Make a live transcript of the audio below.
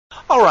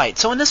Alright,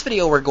 so in this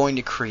video we're going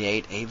to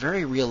create a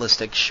very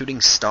realistic shooting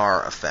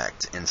star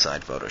effect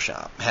inside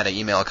Photoshop. I had an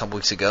email a couple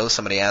weeks ago,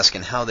 somebody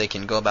asking how they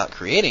can go about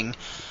creating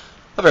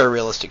a very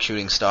realistic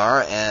shooting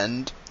star,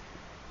 and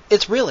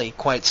it's really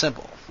quite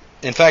simple.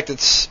 In fact,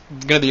 it's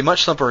going to be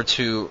much simpler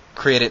to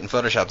create it in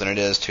Photoshop than it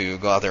is to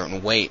go out there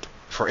and wait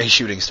for a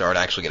shooting star to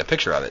actually get a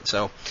picture of it.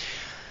 So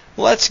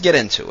let's get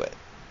into it.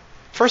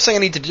 First thing I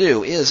need to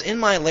do is, in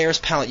my layers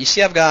palette, you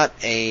see I've got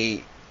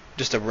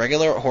just a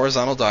regular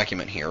horizontal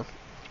document here,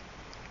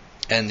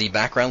 and the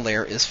background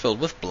layer is filled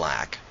with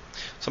black.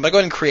 So I'm going to go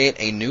ahead and create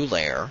a new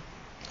layer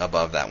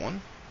above that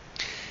one.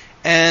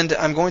 And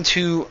I'm going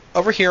to,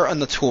 over here on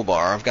the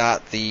toolbar, I've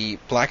got the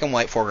black and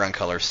white foreground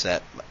color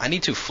set. I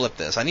need to flip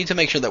this. I need to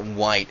make sure that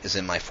white is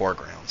in my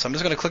foreground. So I'm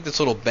just going to click this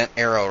little bent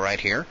arrow right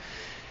here,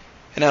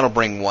 and that'll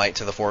bring white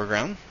to the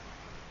foreground.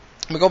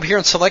 I'm going to go over here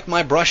and select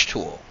my brush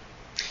tool.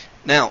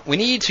 Now, we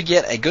need to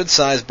get a good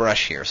sized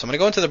brush here. So I'm going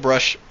to go into the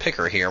brush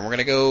picker here, and we're going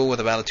to go with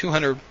about a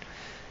 200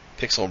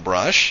 pixel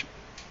brush.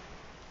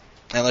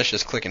 Now let's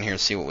just click in here and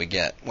see what we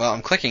get. Well,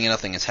 I'm clicking and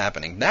nothing is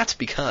happening. That's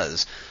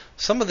because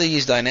some of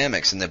these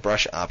dynamics in the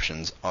brush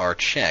options are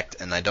checked,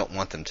 and I don't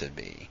want them to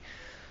be.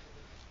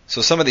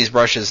 So some of these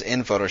brushes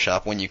in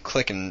Photoshop, when you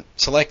click and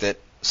select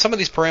it, some of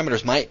these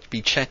parameters might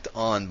be checked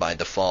on by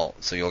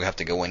default, so you'll have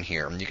to go in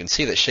here. And you can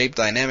see that Shape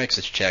Dynamics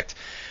is checked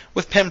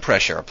with pen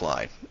pressure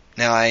applied.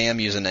 Now I am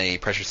using a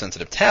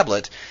pressure-sensitive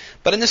tablet,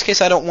 but in this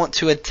case I don't want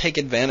to take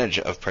advantage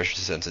of pressure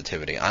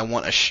sensitivity. I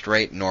want a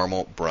straight,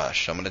 normal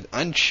brush. So I'm going to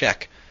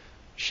uncheck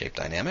Shape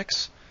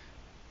Dynamics,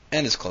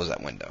 and just close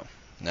that window.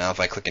 Now if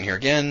I click in here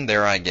again,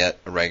 there I get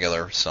a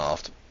regular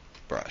soft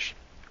brush.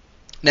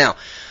 Now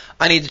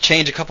I need to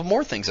change a couple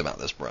more things about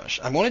this brush.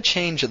 I want to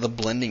change the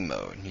blending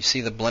mode. You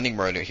see the blending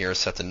mode here is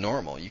set to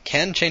normal. You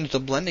can change the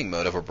blending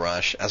mode of a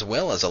brush as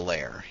well as a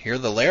layer. Here are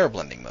the layer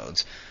blending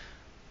modes,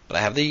 but I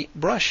have the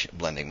brush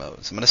blending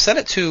modes. I'm going to set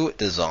it to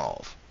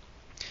dissolve,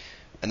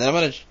 and then I'm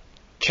going to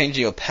change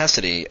the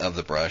opacity of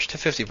the brush to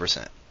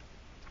 50%.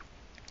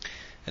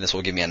 And this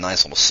will give me a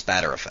nice little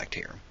spatter effect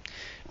here.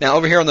 Now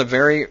over here all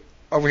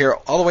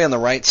the way on the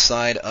right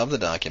side of the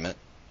document,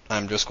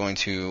 I'm just going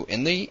to,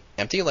 in the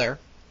empty layer,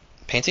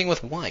 painting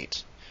with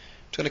white,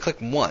 I'm just going to click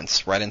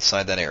once right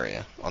inside that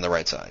area on the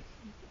right side,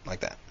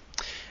 like that.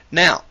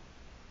 Now,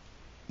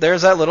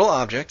 there's that little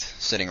object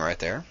sitting right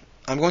there.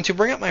 I'm going to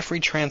bring up my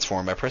free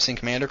transform by pressing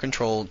Command or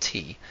Control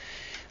T.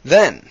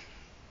 Then,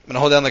 I'm going to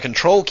hold down the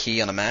Control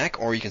key on a Mac,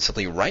 or you can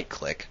simply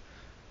right-click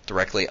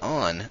directly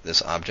on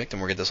this object,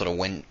 and we'll get this little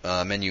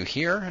menu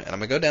here, and I'm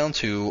going to go down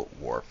to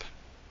Warp.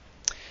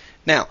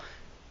 Now,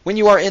 when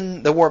you are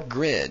in the Warp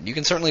grid, you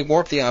can certainly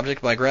warp the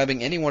object by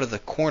grabbing any one of the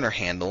corner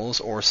handles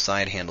or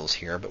side handles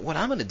here, but what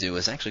I'm going to do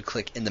is actually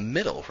click in the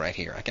middle right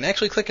here. I can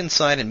actually click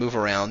inside and move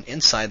around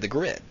inside the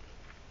grid.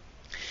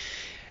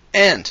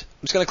 And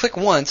I'm just going to click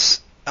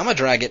once. I'm going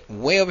to drag it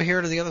way over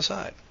here to the other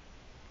side.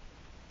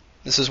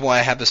 This is why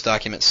I have this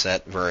document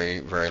set very,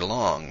 very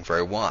long,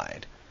 very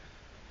wide.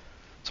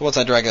 So once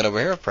I drag that over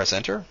here, press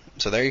Enter.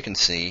 So there you can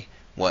see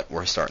what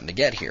we're starting to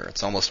get here.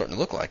 It's almost starting to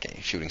look like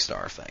a shooting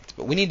star effect.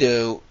 But we need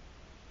to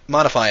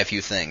modify a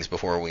few things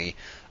before we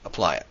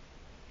apply it.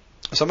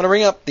 So I'm going to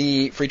bring up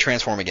the free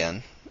transform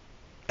again,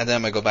 and then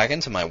I'm going to go back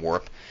into my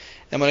warp.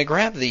 And I'm going to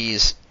grab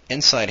these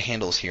inside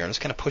handles here and just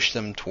kind of push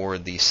them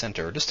toward the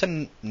center, just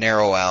to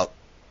narrow out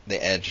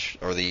the edge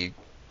or the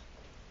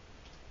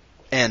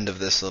end of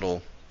this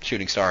little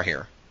shooting star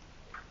here.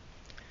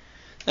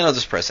 And I'll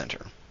just press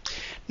Enter.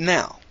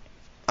 Now,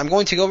 I'm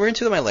going to go over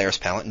into my layers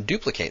palette and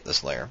duplicate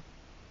this layer.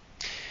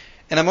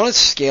 And I'm going to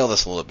scale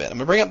this a little bit. I'm going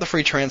to bring up the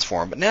free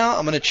transform, but now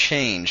I'm going to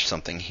change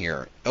something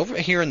here. Over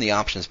here in the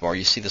options bar,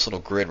 you see this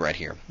little grid right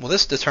here. Well,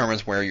 this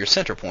determines where your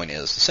center point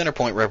is. The center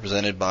point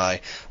represented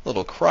by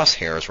little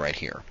crosshairs right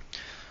here.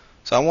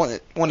 So I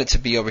want it to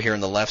be over here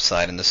on the left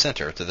side in the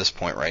center to this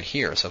point right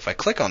here. So if I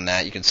click on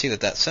that, you can see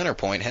that that center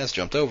point has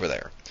jumped over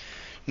there.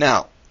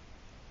 Now,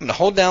 I'm going to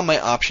hold down my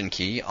Option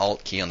key,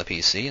 Alt key on the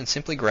PC, and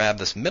simply grab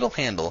this middle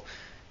handle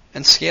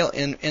and scale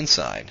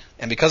inside.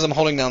 And because I'm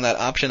holding down that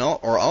Option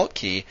or Alt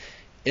key,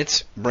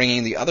 it's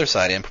bringing the other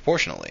side in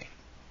proportionally.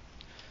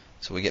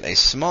 So we get a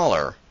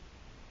smaller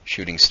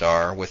shooting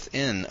star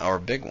within our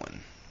big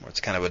one, where it's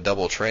kind of a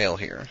double trail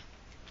here,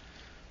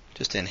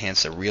 just to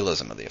enhance the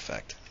realism of the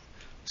effect.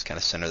 Just kind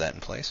of center that in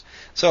place.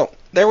 So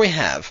there we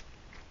have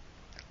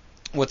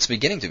what's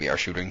beginning to be our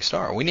shooting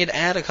star. We need to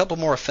add a couple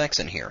more effects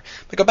in here.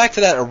 But go back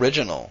to that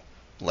original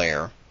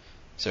layer.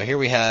 So here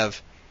we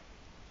have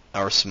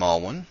our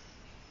small one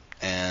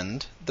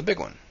and the big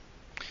one.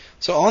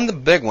 So on the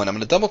big one, I'm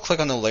going to double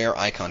click on the layer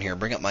icon here,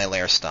 bring up my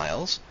layer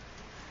styles,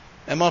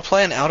 and I'm going to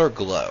apply an outer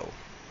glow.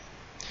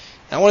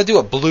 Now I want to do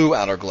a blue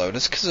outer glow,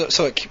 just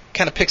so it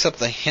kind of picks up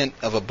the hint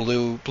of a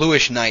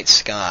bluish night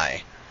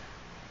sky.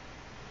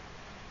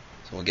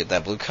 So we'll get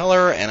that blue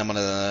color, and I'm going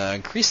to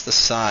increase the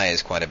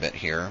size quite a bit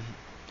here,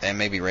 and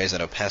maybe raise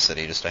that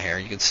opacity just a hair.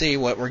 You can see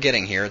what we're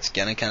getting here. It's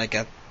kind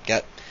of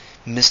got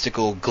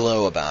mystical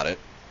glow about it.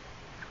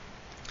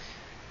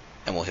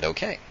 And we'll hit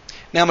OK.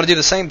 Now I'm going to do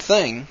the same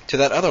thing to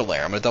that other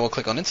layer. I'm going to double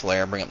click on its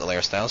layer, bring up the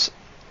layer styles,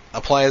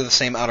 apply the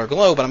same outer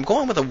glow, but I'm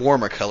going with a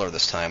warmer color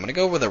this time. I'm going to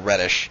go with a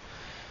reddish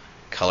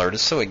color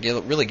just so it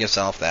really gives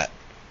off that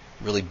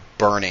really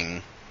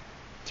burning,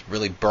 it's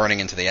really burning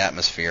into the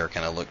atmosphere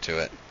kind of look to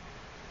it.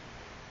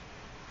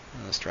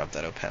 Let's drop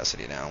that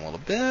opacity down a little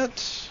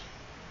bit.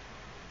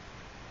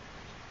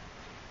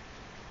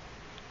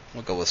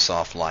 We'll go with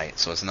soft light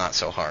so it's not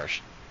so harsh.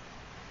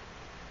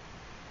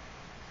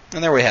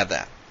 And there we have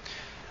that.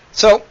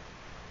 So,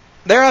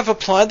 there I've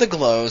applied the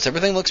glows,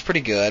 everything looks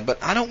pretty good,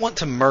 but I don't want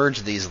to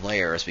merge these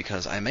layers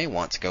because I may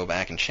want to go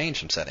back and change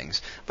some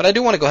settings. But I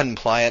do want to go ahead and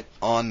apply it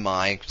on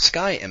my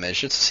sky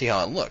image just to see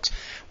how it looks.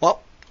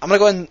 Well, I'm going to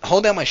go ahead and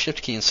hold down my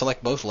shift key and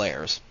select both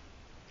layers.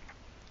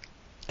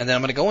 And then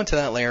I'm going to go into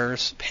that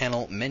layers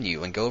panel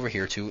menu and go over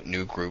here to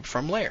new group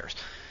from layers.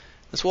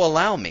 This will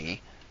allow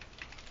me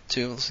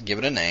to, let's give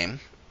it a name.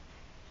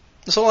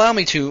 This will allow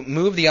me to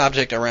move the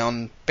object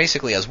around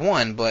basically as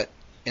one, but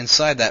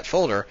inside that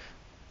folder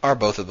are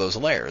both of those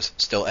layers.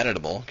 Still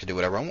editable, can do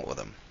whatever I want with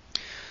them.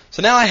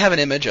 So now I have an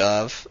image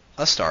of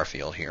a star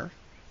field here.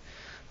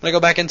 I'm going to go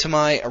back into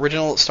my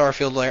original star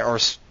field layer, or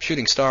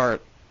shooting star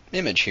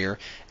image here,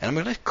 and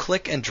I'm going to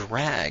click and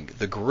drag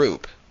the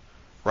group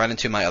right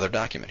into my other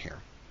document here.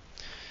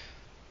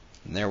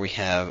 And there we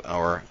have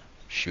our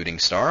shooting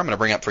star. I'm going to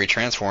bring up free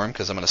transform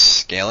because I'm going to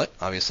scale it.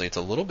 Obviously it's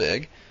a little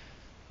big.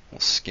 We'll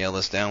scale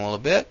this down a little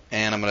bit,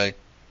 and I'm going to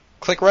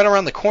click right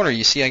around the corner.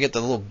 You see I get the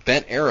little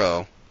bent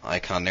arrow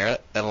icon there.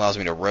 That allows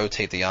me to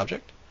rotate the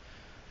object.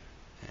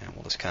 And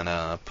we'll just kind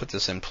of put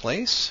this in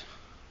place.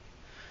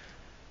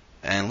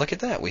 And look at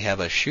that. We have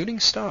a shooting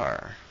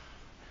star.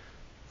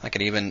 I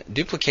could even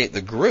duplicate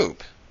the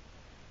group.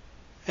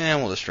 And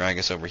we'll just drag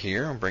this over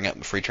here and bring up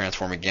the free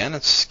transform again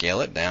and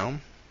scale it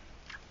down.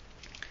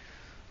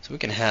 So we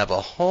can have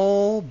a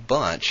whole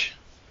bunch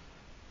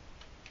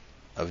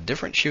of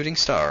different shooting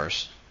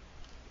stars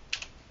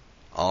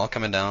all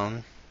coming down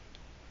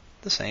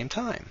at the same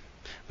time.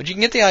 But you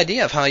can get the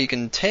idea of how you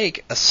can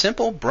take a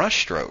simple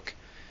brush stroke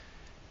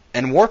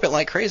and warp it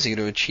like crazy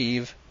to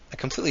achieve a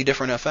completely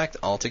different effect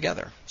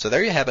altogether. So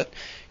there you have it,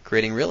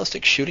 creating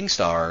realistic shooting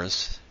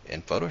stars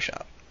in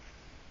Photoshop.